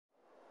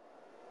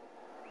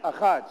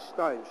1, 2,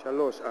 3,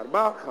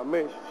 4,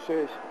 5,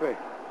 6, ו...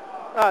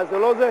 זה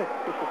לא זה?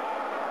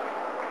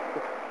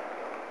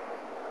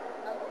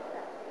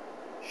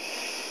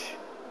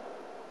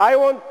 I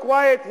want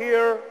quiet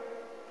here.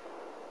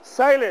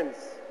 Silence.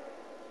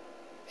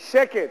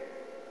 Shake it.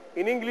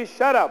 In English,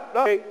 shut up.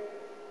 Okay.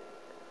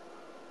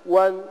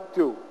 1,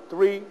 2,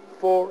 3,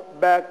 4,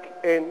 back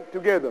and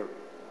together.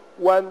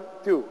 1,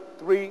 2,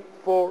 3,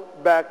 4,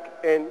 back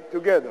and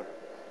together.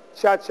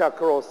 Cha-cha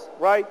cross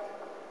right.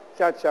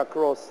 Cha-cha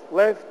cross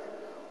left.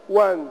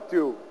 1,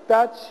 2,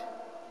 touch.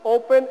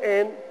 Open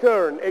and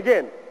turn.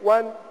 Again.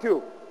 1,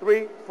 2,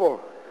 3, 4.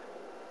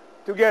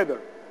 Together.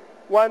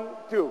 1,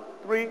 2,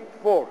 3,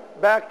 4.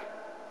 Back.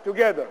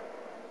 Together.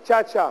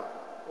 Cha-cha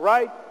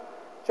right.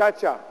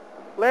 Cha-cha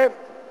left.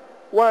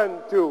 1,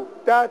 2,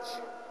 touch.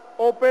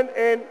 Open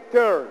and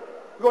turn.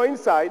 Go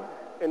inside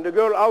and the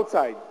girl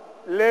outside.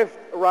 Left,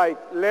 right,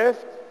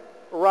 left.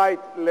 Right,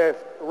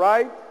 left,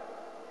 right.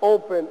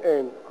 Open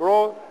and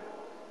cross.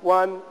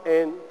 1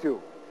 and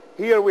 2.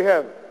 Here we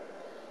have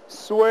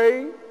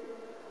sway,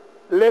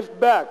 left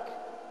back.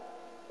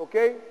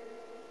 Okay?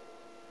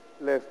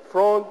 Left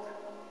front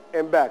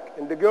and back.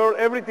 And the girl,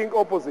 everything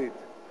opposite.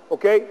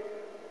 Okay?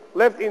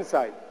 Left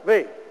inside.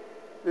 Wait.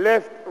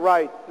 Left,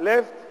 right,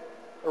 left.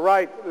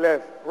 Right,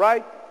 left,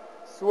 right.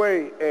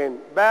 Sway and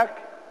back.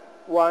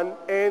 1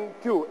 and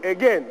 2.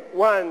 Again.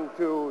 1,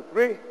 2,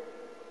 3.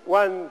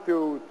 1,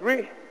 2,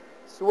 3.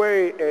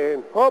 Sway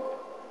and hop.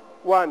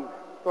 1.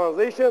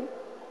 Transition.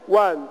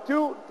 1,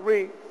 2,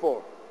 3,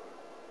 4.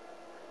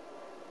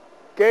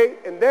 Okay,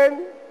 and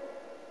then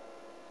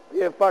we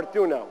have part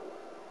 2 now.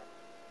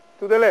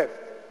 To the left.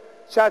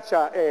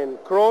 Cha-cha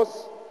and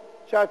cross.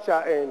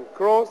 Cha-cha and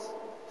cross.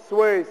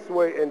 Sway,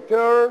 sway and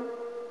turn.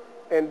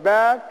 And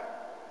back.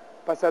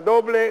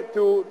 Pasadoble,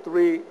 2,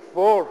 3,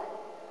 4.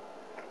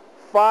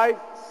 5,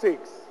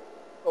 6.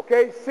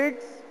 Okay,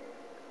 6.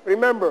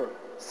 Remember,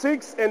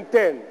 6 and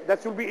 10.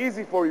 That will be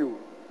easy for you.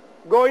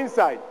 Go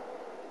inside.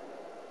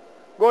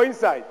 Go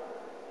inside.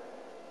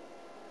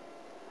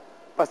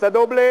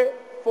 Pasadoble,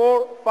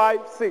 4, 5,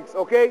 6.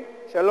 Okay?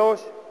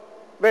 Shalosh.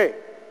 Ve.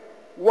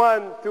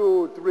 1,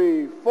 2,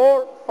 3,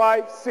 4,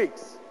 5,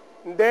 6.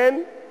 And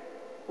then,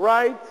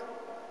 right.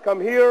 Come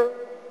here.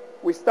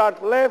 We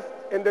start left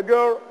and the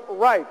girl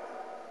right.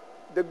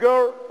 The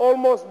girl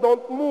almost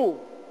don't move.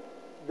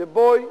 The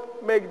boy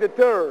make the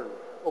turn.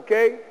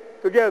 Okay?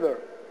 Together.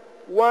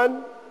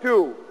 1,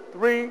 2,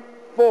 3,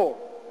 4,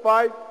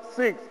 5,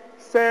 6,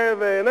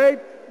 7, 8,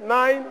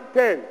 9,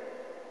 10.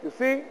 You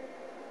see?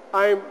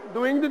 I'm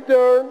doing the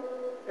turn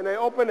and I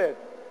open it.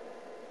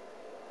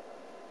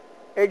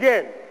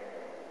 Again.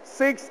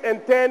 6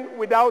 and 10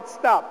 without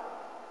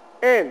stop.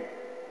 And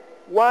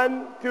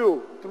 1,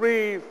 2,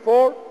 3,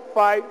 4,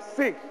 5,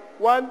 6.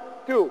 1,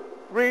 2,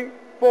 3,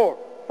 4,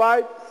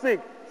 5,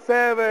 6,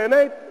 7,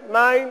 8,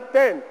 9,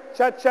 10.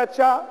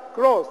 Cha-cha-cha,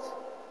 cross.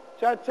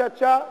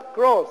 Cha-cha-cha,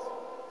 cross.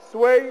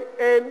 Sway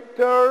and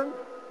turn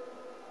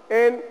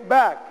and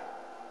back.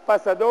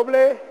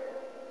 Pasadoble.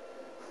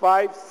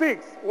 5,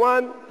 6.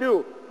 1,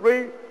 2,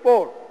 3,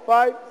 4,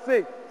 5,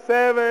 6,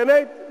 7,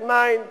 8,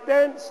 9,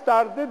 10.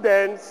 Start the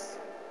dance.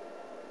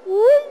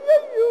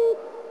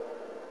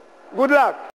 Good luck.